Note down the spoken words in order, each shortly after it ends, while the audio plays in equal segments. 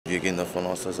davon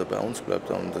aus, dass er bei uns bleibt.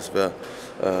 Und das wäre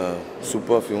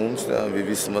super für uns. Ja. Wir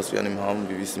wissen, was wir an ihm haben.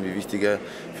 Wir wissen, wie wichtig er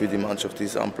für die Mannschaft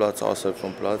ist, am Platz, außerhalb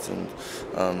vom Platz. Und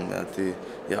er hat die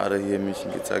Jahre hier in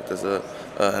München gezeigt, dass er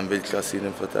ein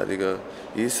Weltklasse-Innenverteidiger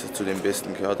ist, zu den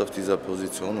Besten gehört auf dieser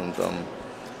Position. Und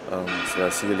es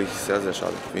wäre sicherlich sehr, sehr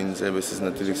schade. Für ihn selber ist es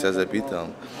natürlich sehr, sehr bitter.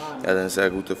 Er hat eine sehr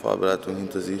gute Vorbereitung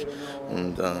hinter sich.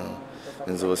 Und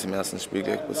wenn sowas im ersten Spiel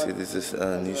gleich passiert, ist es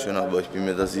nie schön. Aber ich bin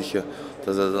mir da sicher,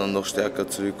 dass er dann noch stärker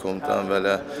zurückkommt, weil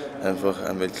er einfach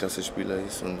ein Weltklasse-Spieler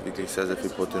ist und wirklich sehr, sehr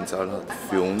viel Potenzial hat.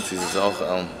 Für uns ist es auch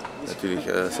natürlich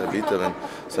sehr bitter, wenn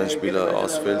so ein Spieler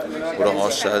ausfällt oder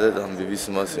ausscheidet. Wir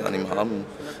wissen, was wir an ihm haben.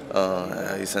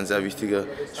 Er ist ein sehr wichtiger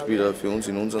Spieler für uns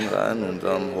in unseren Reihen und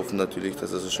hoffen natürlich,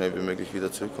 dass er so schnell wie möglich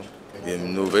wieder zurückkommt. Wir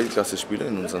haben nur Weltklasse-Spieler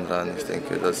in unseren Reihen. Ich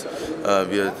denke, dass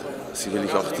wir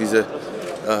sicherlich auch diese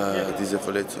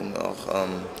Verletzung auch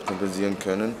kompensieren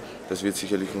können. Das wird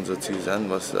sicherlich unser Ziel sein.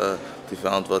 Was die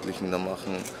Verantwortlichen da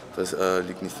machen, das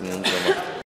liegt nicht in unserer Macht.